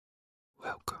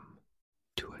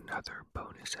another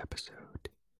bonus episode.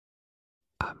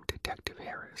 I'm Detective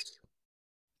Harris,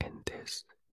 and this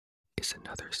is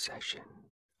another session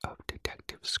of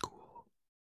Detective School.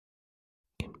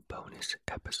 In bonus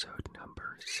episode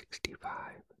number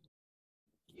 65,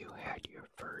 you had your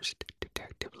first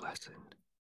detective lesson,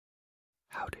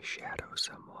 how to shadow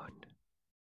someone,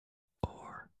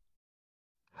 or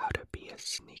how to be a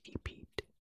sneaky Pete.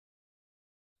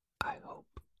 I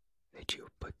hope that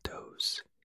you've put those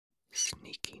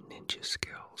sneaky ninja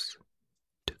skills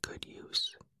to good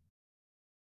use.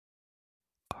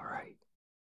 Alright,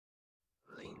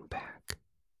 lean back,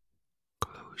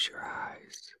 close your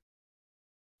eyes,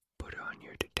 put on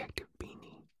your detective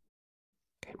beanie,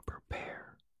 and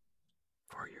prepare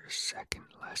for your second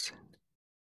lesson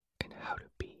in how to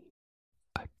be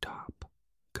a top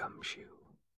gumshoe.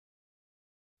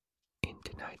 In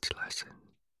tonight's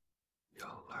lesson,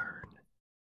 you'll learn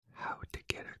how to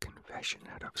get a confession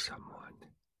out of someone.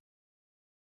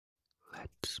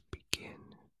 Let's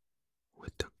begin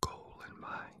with the goal in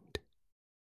mind.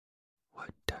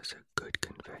 What does a good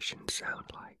confession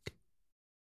sound like?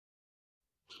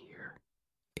 Here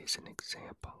is an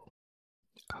example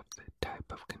of the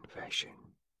type of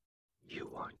confession you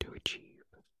want to achieve.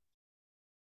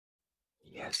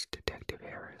 Yes, Detective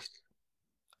Harris,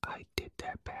 I did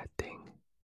that bad thing.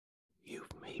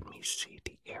 You've made me see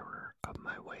the error of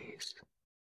my ways.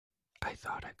 I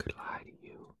thought I could lie to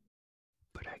you,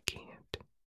 but I can't.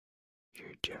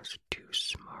 You're just too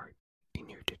smart in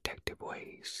your detective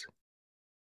ways.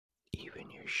 Even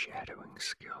your shadowing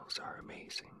skills are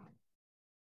amazing.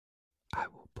 I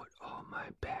will put all my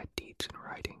bad deeds in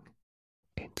writing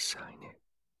and sign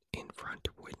it in front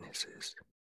of witnesses.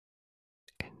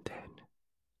 And then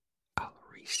I'll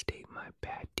restate my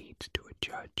bad deeds to a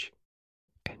judge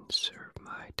and serve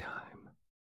my time.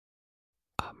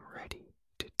 I'm ready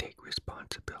to take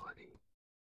responsibility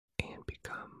and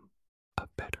become a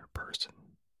better person.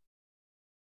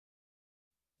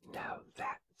 Now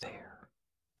that there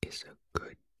is a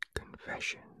good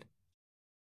confession.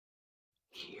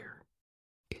 Here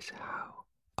is how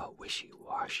a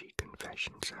wishy-washy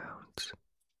confession sounds.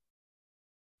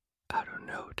 I don't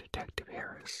know, Detective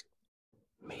Harris.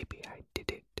 Maybe I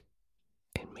did it,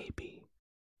 and maybe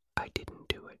I didn't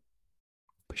do it.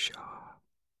 Pshaw.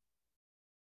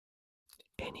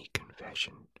 Any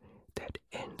confession that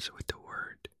ends with the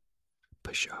word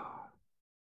pshaw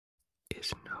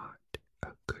is not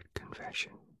a good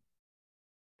confession.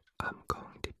 I'm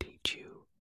going to teach you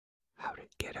how to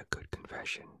get a good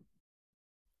confession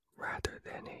rather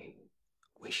than a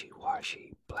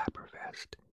wishy-washy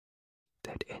blabberfest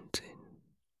that ends in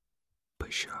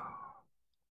pshaw.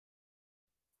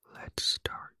 Let's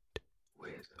start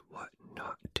with what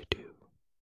not to do.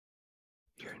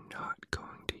 You're not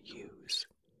going to use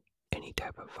any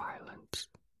type of violence.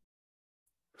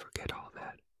 Forget all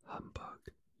that humbug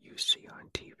you see on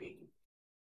TV.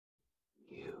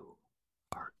 You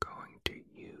are going to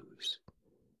use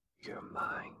your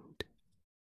mind.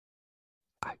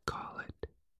 I call it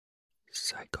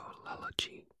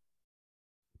psychology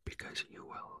because you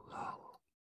will lull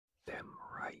them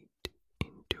right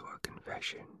into a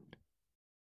confession.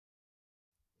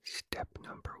 Step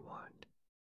number 1.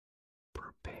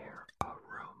 Prepare a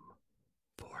room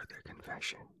for the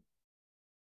confession.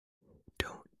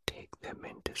 Don't take them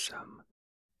into some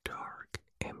dark,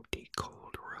 empty,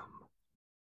 cold room.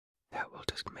 That will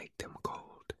just make them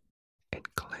cold and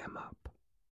clam up.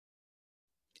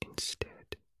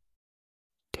 Instead,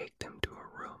 take them to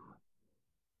a room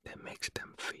that makes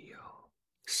them feel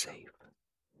safe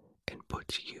and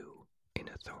puts you in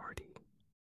authority.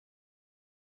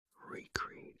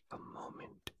 Recreate a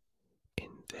moment in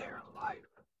their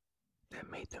life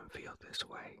that made them feel this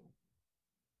way.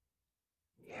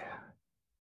 Yeah,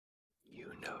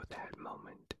 you know that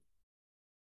moment.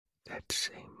 That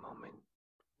same moment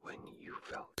when you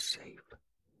felt safe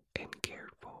and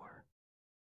cared for,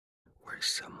 where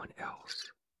someone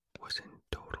else was in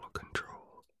total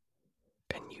control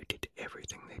and you did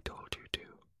everything they told you to.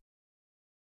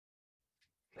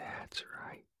 That's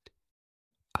right.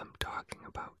 I'm talking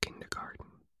about kindergarten.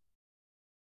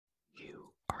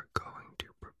 You are going to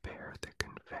prepare the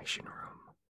confession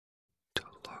room to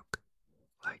look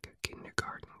like a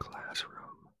kindergarten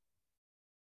classroom.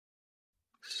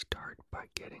 Start by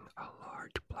getting a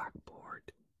large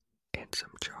blackboard and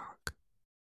some chalk.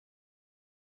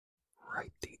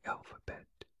 Write the alphabet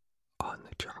on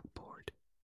the chalkboard.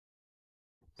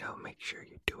 Now make sure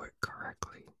you do it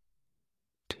correctly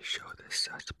to show the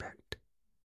suspect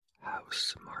how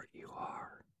smart you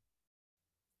are.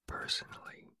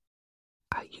 Personally,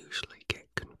 I usually get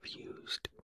confused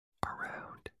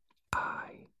around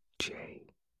I, J,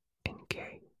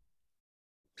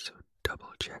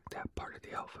 check that part of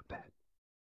the alphabet.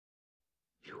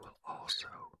 You will also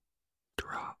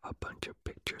draw a bunch of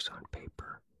pictures on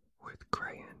paper with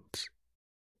crayons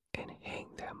and hang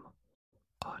them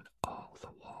on all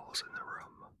the walls in the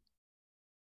room.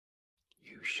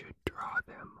 You should draw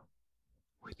them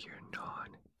with your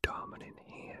non-dominant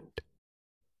hand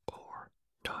or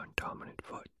non-dominant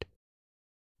foot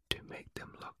to make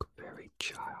them look very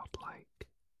childlike.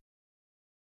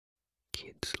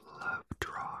 Kids love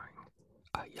drawing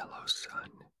a yellow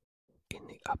sun in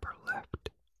the upper left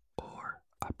or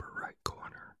upper right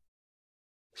corner,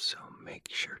 so make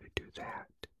sure to do that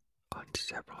on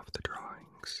several of the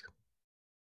drawings.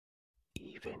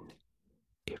 Even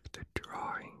if the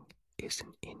drawing is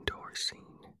an indoor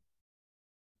scene,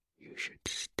 you should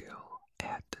still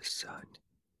add the sun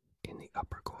in the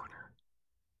upper corner.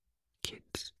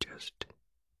 Kids just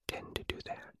tend to do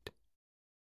that.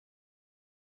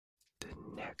 The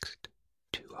next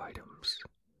two items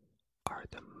are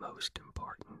the most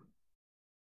important: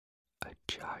 a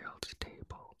child's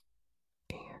table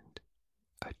and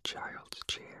a child's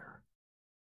chair.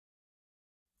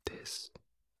 This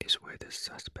is where the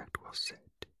suspect will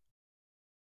sit.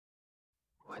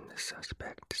 When the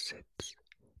suspect sits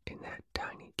in that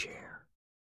tiny chair,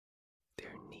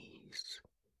 their knees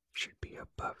should be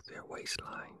above their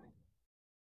waistline.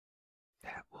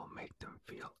 That will make them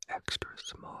feel extra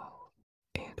small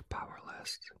and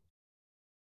powerless.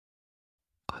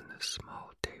 On the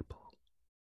small table,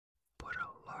 put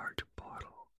a large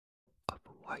bottle of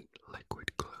white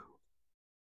liquid glue,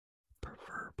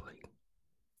 preferably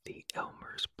the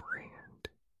Elmer's brand.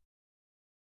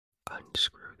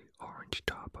 Unscrew the orange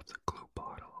top of the glue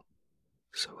bottle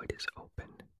so it is open.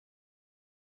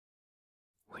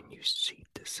 When you seat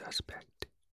the suspect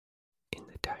in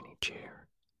the tiny chair,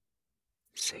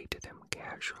 say to them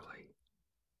casually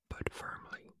but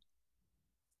firmly,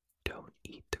 "Don't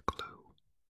eat the glue."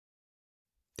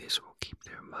 This will keep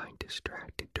their mind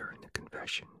distracted during the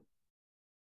confession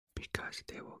because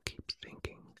they will keep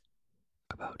thinking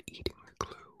about eating the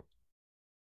glue.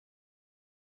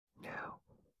 Now,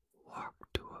 walk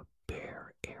to a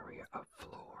bare area of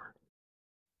floor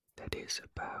that is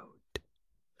about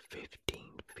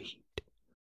 15 feet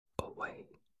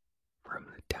away from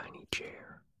the tiny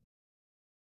chair.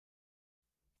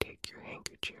 Take your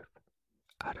handkerchief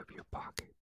out of your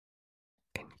pocket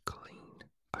and clean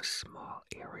a small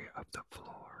area of the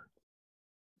floor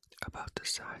about the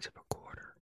size of a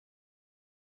quarter.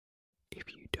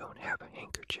 If you don't have a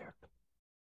handkerchief,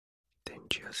 then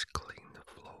just clean the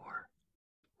floor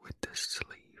with the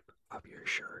sleeve of your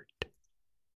shirt.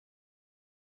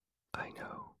 I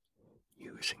know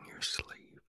using your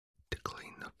sleeve to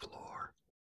clean the floor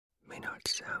may not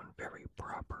sound very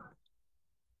proper,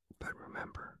 but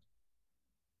remember,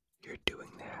 you're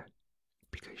doing that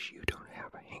because you don't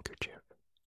have a handkerchief.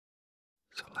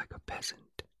 So like a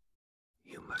peasant,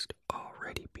 you must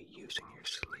already be using your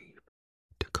sleeve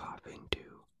to cough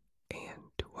into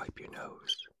and to wipe your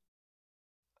nose.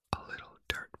 A little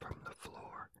dirt from the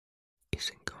floor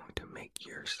isn't going to make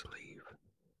your sleeve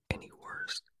any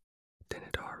worse than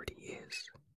it already is.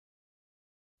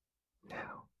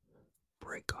 Now,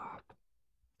 break off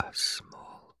a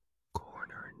small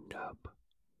corner nub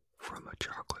from a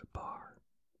chocolate bar,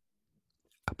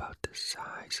 about the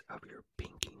size of your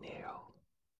pinky nail.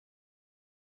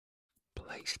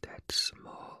 Place that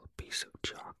small piece of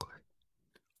chocolate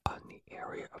on the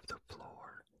area of the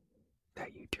floor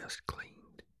that you just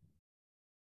cleaned.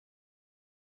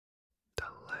 The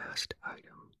last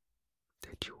item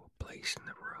that you will place in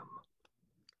the room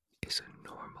is a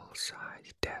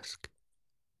normal-sized desk.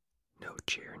 No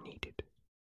chair needed.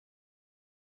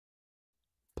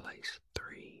 Place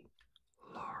 3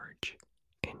 large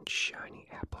and shiny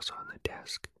apples on the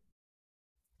desk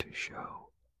to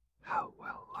show how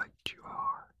well liked you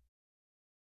are.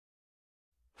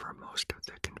 For most of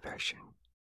the confession,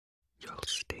 you'll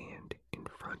stand in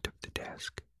front of the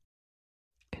desk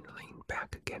and lean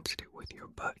back against it with your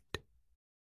butt.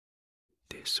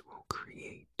 This will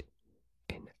create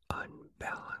an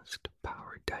unbalanced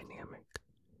power dynamic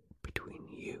between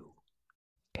you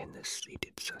and the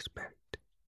seated suspect.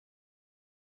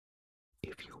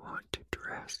 If you want to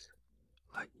dress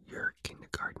like your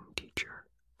kindergarten teacher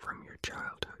from your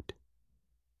childhood,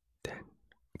 then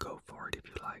go for it if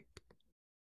you like.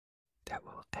 That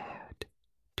will add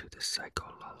to the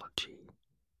psychology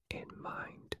and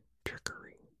mind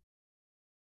trickery.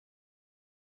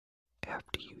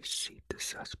 After you seat the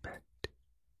suspect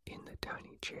in the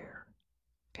tiny chair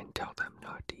and tell them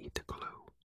not to eat the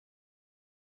glue,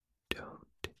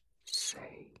 don't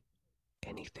say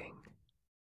anything.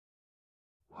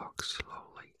 Walk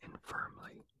slowly and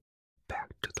firmly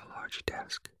back to the large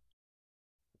desk.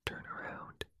 Turn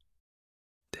around,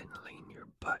 then lean your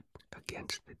butt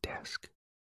against the desk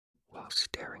while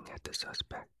staring at the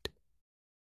suspect.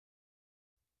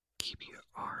 Keep your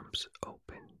arms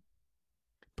open,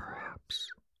 perhaps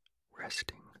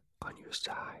resting on your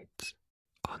sides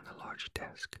on the large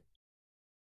desk.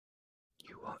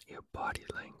 You want your body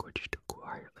language to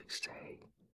quietly say,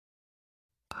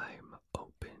 "I'm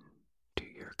open to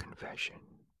your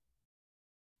confession,"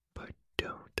 but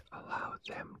don't allow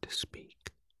them to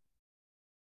speak.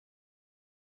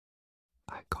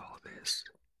 I call this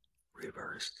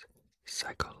reverse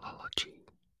psychology.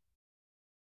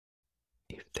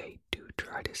 If they do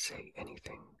try to say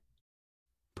anything,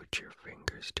 put your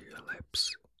fingers to your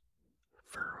lips,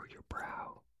 furrow your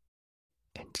brow,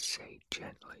 and say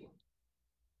gently,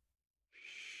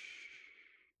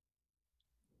 "Shh."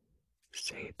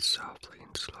 Say it softly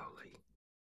and slowly,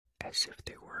 as if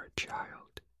they were a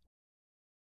child.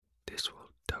 This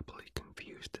will doubly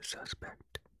confuse the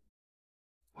suspect,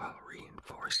 while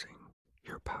reinforcing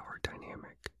your power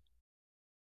dynamic.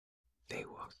 They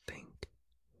will think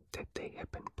that they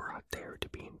have been brought there to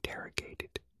be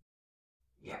interrogated,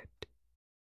 yet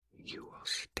you will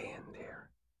stand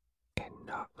there and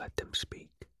not let them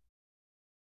speak.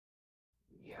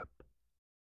 Yep,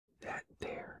 that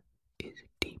there is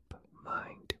deep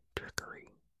mind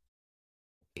trickery.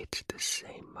 It's the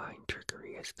same mind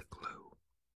trickery as the glue.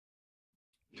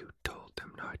 You told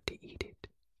them not to eat it,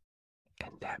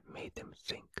 and that made them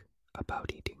think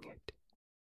about eating it.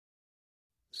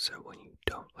 So when you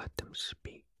don't let them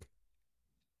speak,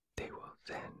 they will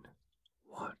then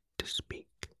want to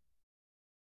speak.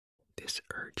 This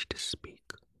urge to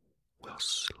speak will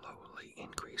slowly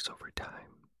increase over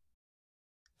time.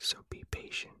 So be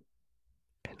patient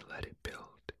and let it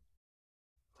build,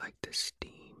 like the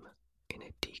steam in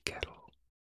a tea kettle.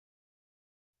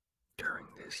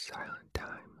 During this silent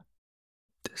time,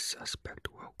 the suspect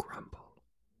will grumble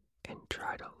and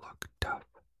try to look tough.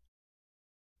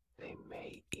 They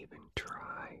may even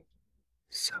try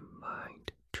some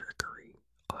mind trickery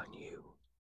on you.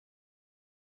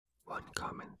 One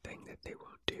common thing that they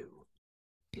will do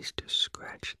is to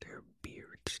scratch their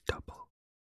beard stubble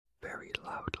very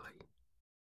loudly.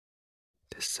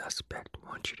 The suspect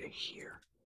wants you to hear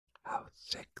how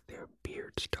thick their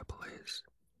beard stubble is,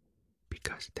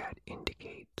 because that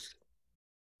indicates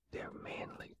their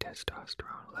manly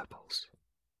testosterone levels.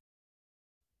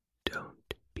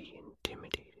 Don't be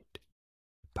intimidated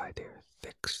by their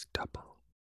thick stubble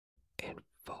and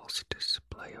false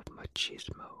display of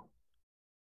machismo.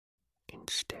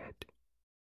 Instead,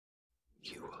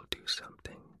 you will do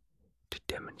something to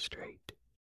demonstrate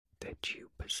that you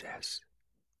possess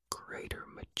greater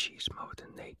machismo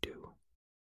than they do.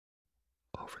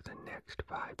 Over the next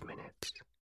 5 minutes,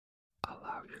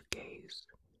 allow your gaze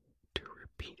to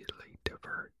repeatedly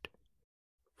divert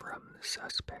from the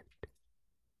suspect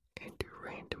into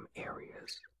random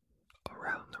areas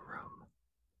around the room,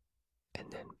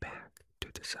 and then back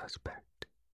to the suspect.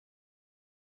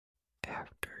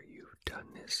 After you've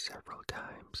done this several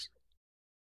times,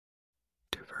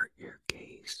 divert your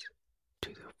gaze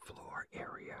to the floor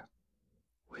area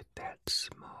with that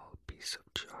small piece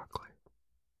of chocolate.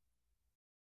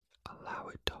 Allow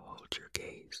it to hold your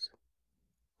gaze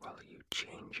while you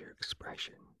change your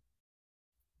expression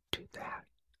to that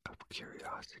of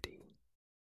curiosity.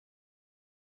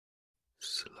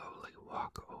 Slowly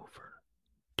walk over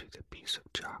to the piece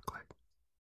of chocolate.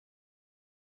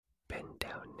 Bend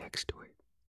down next to it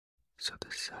so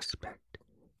the suspect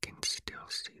can still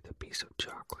see the piece of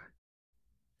chocolate,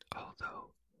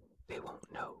 although they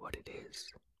won't know what it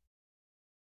is.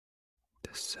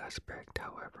 The suspect,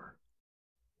 however,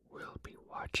 will be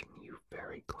watching you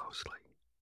very closely,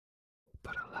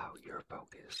 but allow your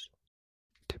focus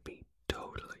to be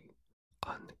totally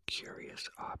on the curious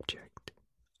object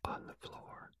on the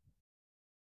floor.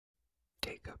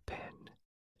 Take a pen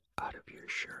out of your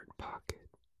shirt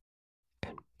pocket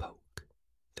and poke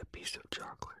the piece of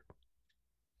chocolate,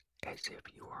 as if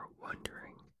you are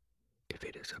wondering if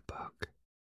it is a bug.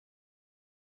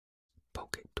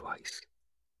 Poke it twice,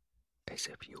 as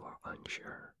if you are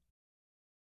unsure.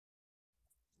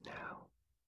 Now,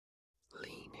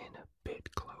 lean in a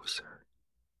bit closer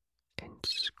and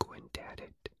squint at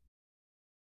it.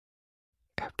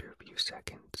 After a few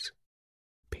seconds,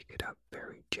 pick it up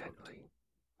very gently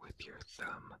with your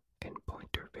thumb and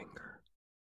pointer finger,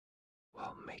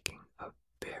 while making a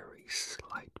very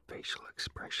slight facial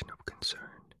expression of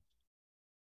concern.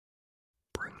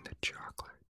 Bring the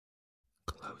chocolate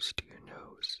close to your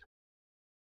nose.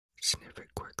 Sniff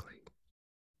it quickly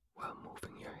while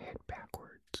moving your head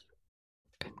backwards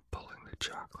and pulling the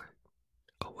chocolate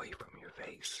away from your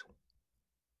face.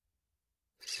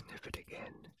 Sniff it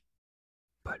again,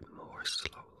 but more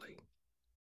slowly,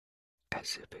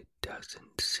 as if it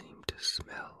doesn't seem to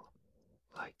smell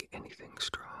like anything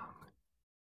strong.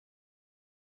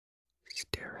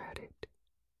 Stare at it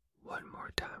one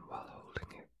more time while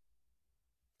holding it,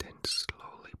 then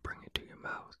slowly bring it to your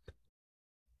mouth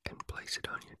and place it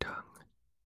on your tongue.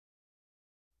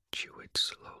 Chew it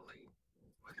slowly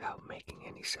without making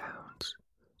any sounds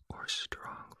or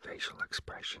strong facial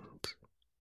expressions.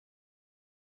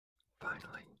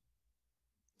 Finally,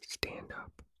 stand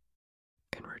up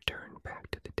and return back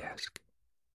to the desk.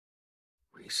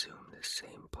 Resume the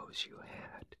same pose you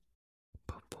had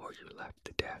before you left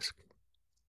the desk.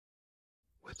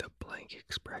 With a blank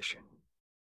expression,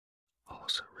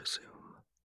 also resume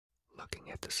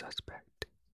looking at the suspect.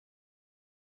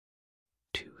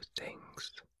 Two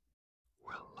things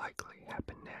will likely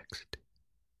happen next.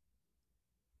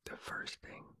 The first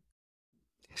thing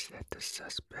is that the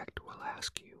suspect will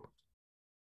ask you,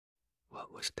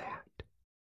 "What was that?"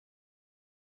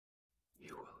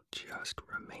 You will just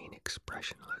remain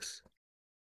expressionless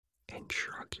and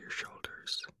shrug your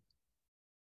shoulders.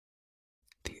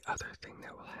 The other thing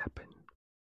that will happen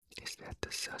is that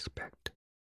the suspect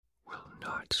will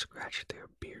not scratch their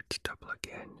beard stubble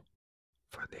again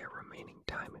for their remaining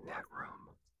time in that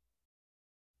room.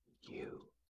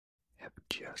 You have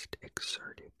just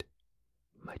exerted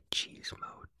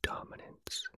machismo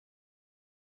dominance.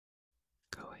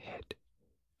 Go ahead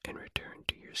and return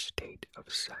to your state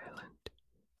of silent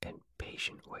and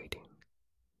patient waiting.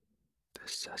 The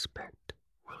suspect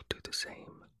will do the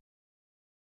same.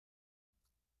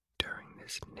 During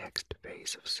this next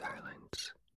phase of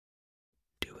silence,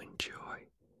 do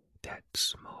enjoy that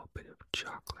small bit of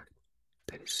chocolate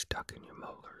that is stuck in your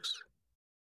molars.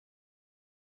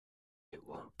 It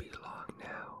won't be long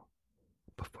now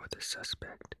before the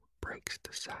suspect breaks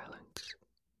the silence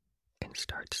and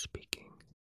starts speaking.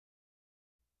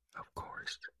 Of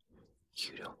course,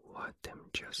 you don't want them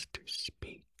just to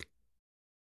speak.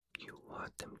 You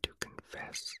want them to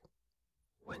confess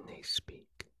when they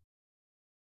speak.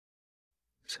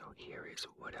 So here is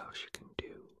what else you can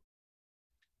do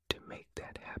to make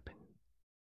that happen.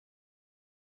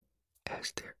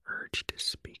 As their urge to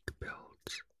speak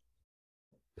builds,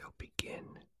 they'll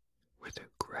begin with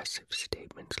aggressive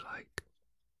statements like,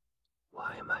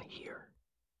 "Why am I here?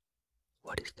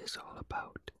 What is this all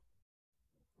about?"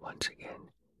 Once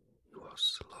again, you will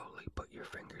slowly put your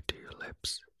finger to your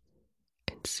lips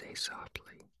and say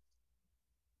softly,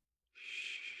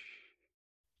 "Shh."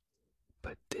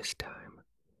 But this time,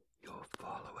 you'll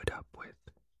follow it up with,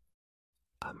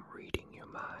 "I'm reading your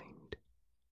mind."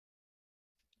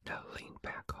 Now lean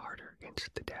back harder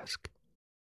against the desk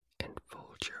and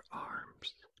fold your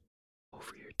arms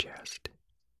over your chest.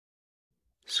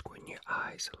 Squint your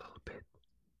eyes a little bit,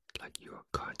 like you are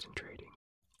concentrating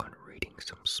on reading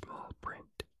some small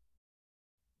print.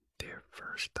 Their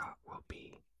first thought will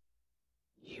be,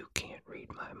 "You can't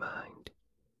read my mind."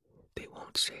 They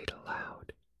won't say it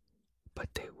aloud,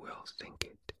 but they will think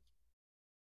it.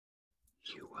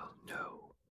 You will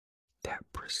know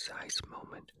that precise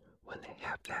moment when they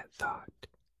have that thought,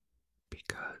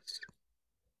 because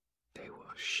they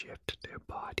will shift their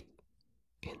body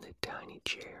in the tiny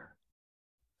chair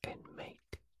and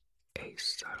make a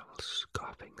subtle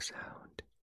scoffing sound.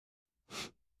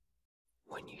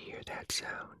 When you hear that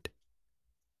sound,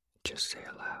 just say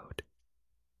aloud,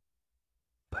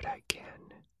 "But I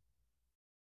can."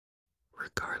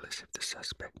 Regardless if the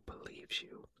suspect believes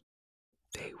you,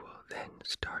 they will then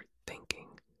start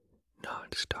thinking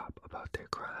non-stop about their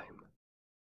crime.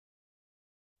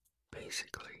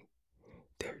 Basically,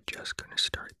 they're just going to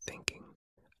start thinking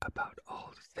about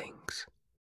all the things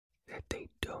that they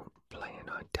don't plan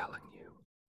on telling you.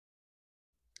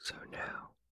 So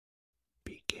now,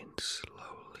 begin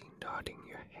slowly nodding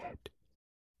your head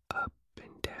up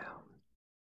and down,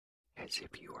 as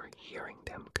if you are hearing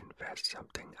them confess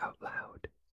something out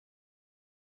loud.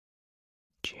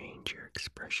 Change your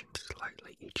expression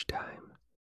slightly each time,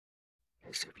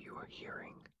 as if you are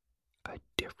hearing a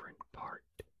different part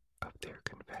of their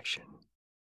confession.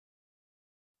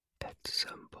 At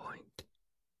some point,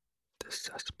 the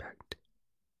suspect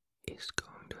is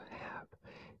going to have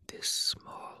this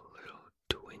small little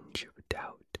twinge of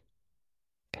doubt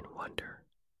and wonder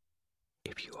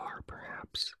if you are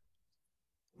perhaps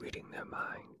reading their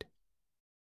mind.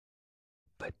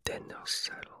 But then they'll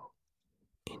settle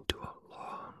into a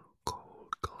long,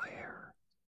 cold glare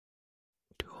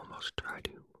to almost try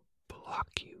to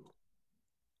block you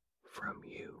from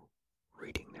you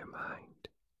reading their mind.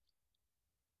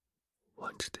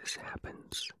 Once this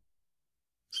happens,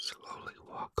 slowly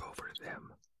walk over to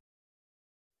them,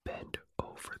 bend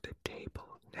over the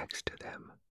table next to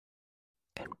them,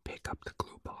 and pick up the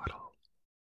glue bottle.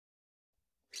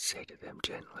 Say to them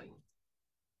gently,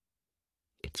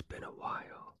 "It's been a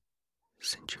while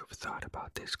since you've thought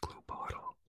about this glue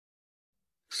bottle,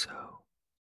 so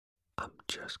I'm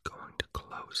just going to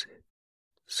close it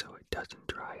so it doesn't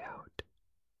dry out."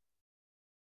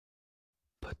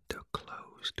 Put the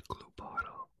closed glue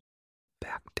bottle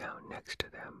back down next to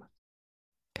them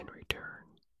and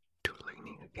return to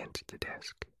leaning against the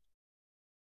desk.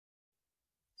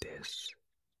 This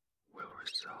will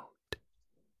result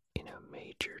in a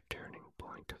major turning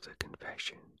point of the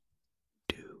confession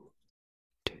due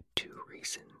to two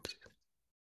reasons.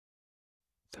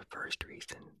 The first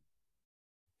reason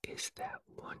is that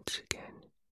once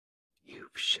again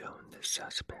you've shown the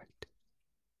suspect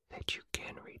that you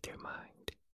can read their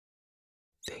mind.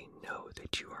 They know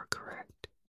that you are correct.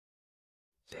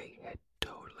 They had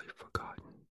totally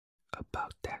forgotten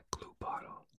about that glue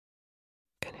bottle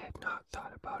and had not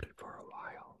thought about it for a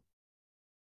while.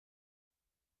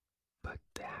 But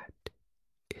that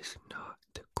is not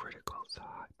the critical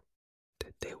thought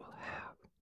that they will have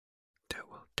that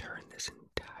will turn this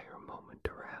entire moment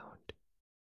around.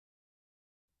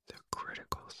 The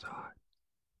critical thought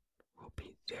will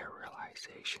be their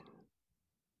realization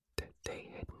that they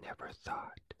had never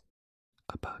thought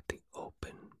about the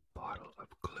open bottle of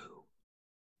glue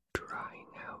drying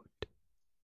out.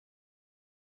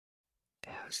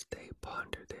 As they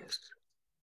ponder this,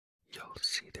 you'll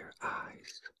see their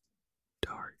eyes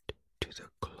dart to the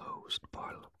closed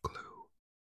bottle of glue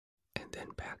and then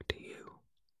back to you.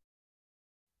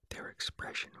 Their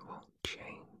expression won't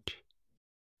change,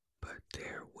 but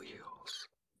their wheels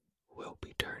will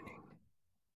be turning.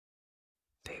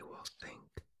 They will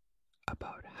think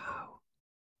about how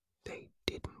they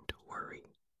didn't worry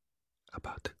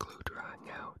about the glue drying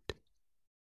out,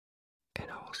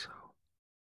 and also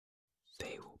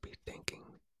they will be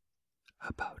thinking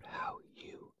about how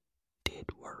you did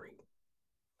worry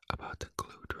about the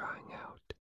glue drying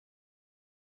out.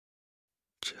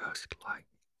 Just like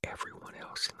everyone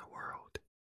else in the world,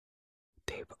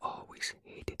 they've always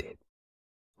hated it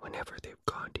whenever they've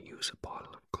gone to use a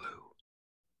bottle of glue,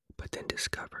 but then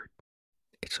discovered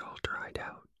it's all dried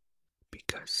out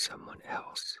because someone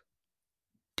else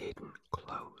didn't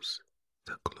close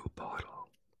the glue bottle.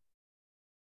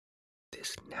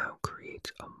 This now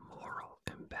creates a moral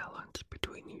imbalance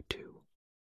between you two.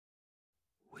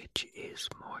 Which is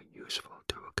more useful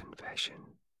to a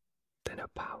confession than a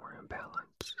power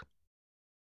imbalance?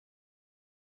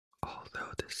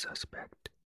 Although the suspect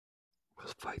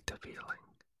will fight the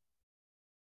feeling,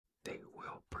 they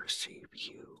will perceive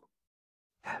you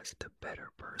as the better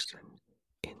person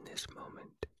in this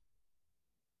moment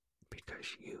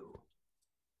because you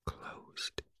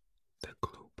closed the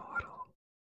glue bottle.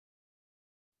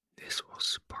 This will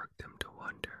spark them to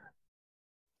wonder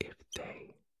if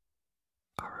they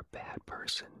are a bad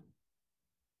person,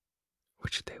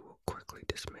 which they will quickly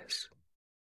dismiss.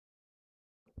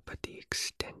 But the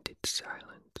extended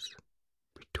silence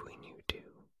between you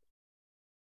two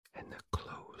and the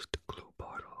closed glue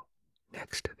bottle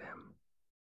next to them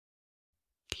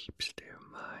keeps their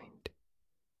mind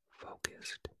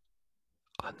focused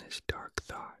on this dark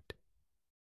thought.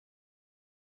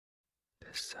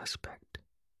 The suspect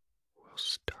will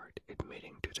start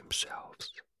admitting to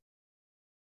themselves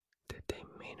that they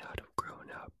may not have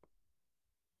grown up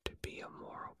to be a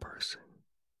moral person.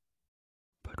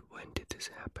 But when did this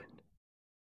happen?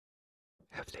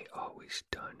 Have they always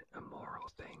done immoral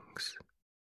things?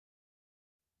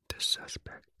 The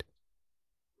suspect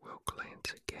will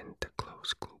glance again at the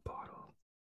closed glue bottle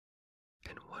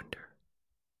and wonder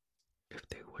if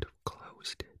they would have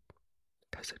closed it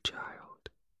as a child.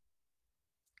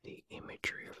 The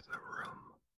imagery of the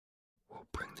room will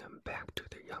bring them back to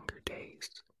their younger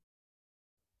days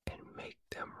and make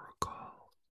them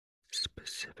recall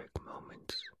specific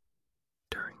moments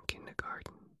during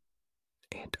kindergarten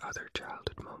and other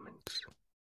childhood moments.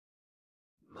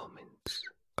 Moments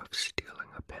of stealing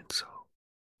a pencil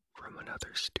from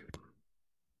another student,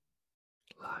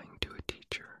 lying to a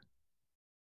teacher,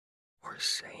 or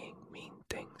saying mean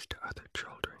things to other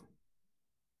children.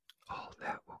 All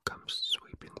that will come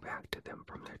sweeping back to them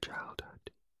from their childhood.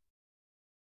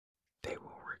 They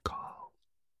will recall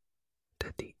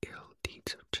that the ill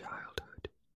deeds of childhood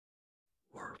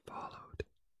were followed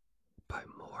by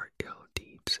more ill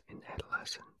deeds in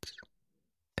adolescence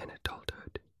and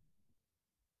adulthood.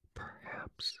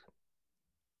 Perhaps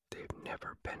they've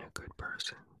never been a good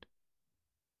person.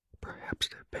 Perhaps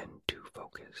they've been too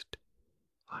focused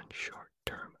on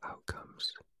short-term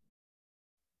outcomes.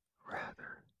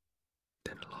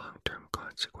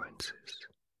 consequences,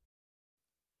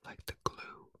 like the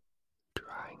glue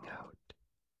drying out.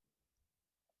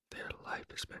 Their life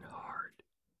has been hard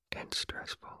and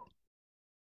stressful,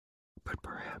 but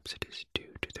perhaps it is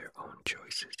due to their own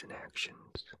choices and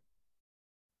actions.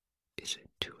 Is it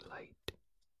too late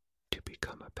to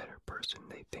become a better person,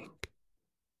 they think?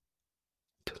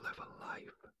 To live a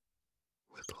life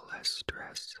with less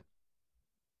stress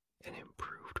and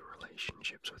improved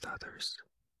relationships with others?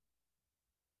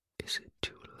 Is it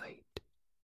too late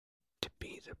to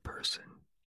be the person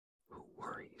who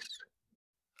worries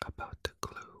about the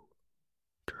glue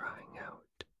drying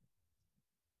out?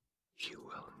 You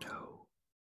will know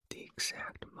the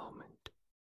exact moment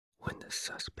when the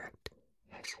suspect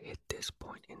has hit this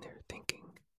point in their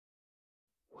thinking,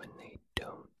 when they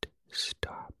don't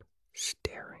stop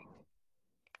staring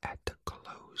at the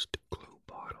closed glue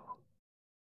bottle.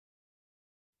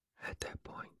 At that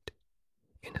point,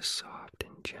 in a soft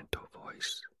and gentle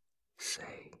voice,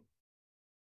 say,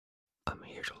 "I'm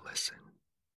here to listen."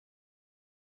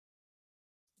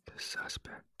 The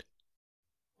suspect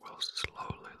will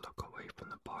slowly look away from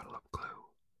the bottle of glue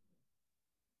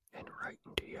and right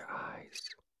into your eyes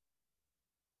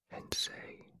and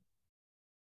say,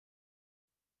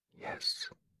 "Yes,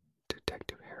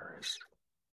 Detective Harris,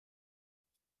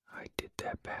 I did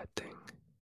that bad thing.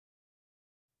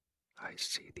 I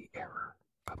see the error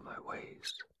of my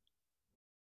ways.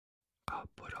 I'll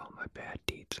put all my bad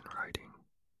deeds in writing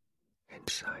and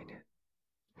sign it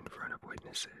in front of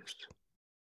witnesses.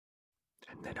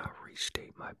 And then I'll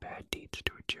restate my bad deeds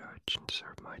to a judge and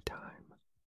serve my time.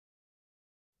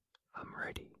 I'm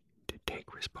ready to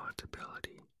take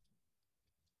responsibility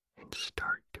and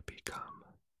start to become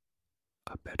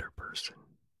a better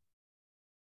person."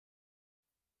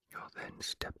 You'll then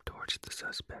step towards the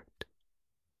suspect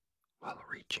while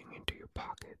reaching into your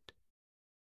pocket.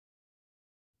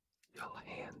 You'll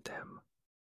hand them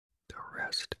the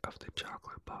rest of the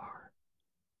chocolate bar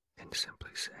and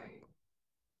simply say,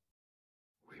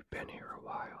 "We've been here a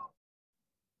while.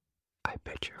 I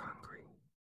bet you're hungry."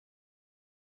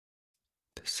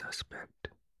 The suspect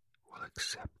will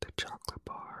accept the chocolate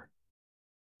bar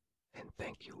and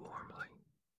thank you warmly.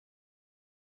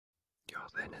 You'll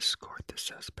then escort the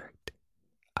suspect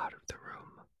out of the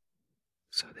room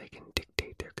so they can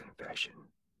dictate their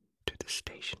confession to the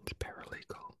station's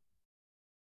paralegal.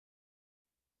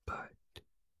 But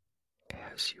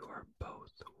as you are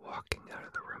both walking out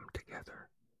of the room together,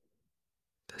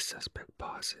 the suspect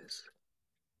pauses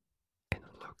and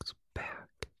looks back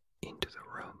into the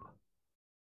room.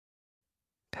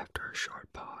 After a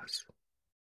short pause,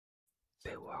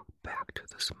 they walk back to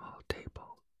the small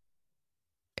table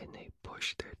and they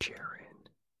push their chair in.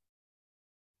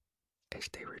 As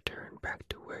they return back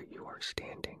to where you are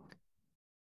standing,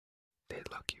 they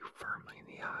look you firmly in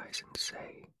the eyes and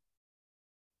say,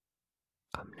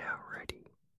 "I'm now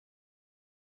ready."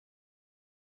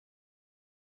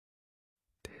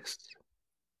 This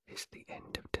is the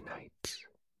end of tonight's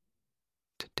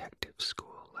detective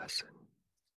school lesson.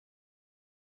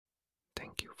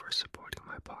 Thank you for supporting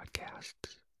my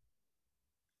podcasts.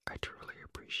 I truly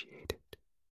appreciate it.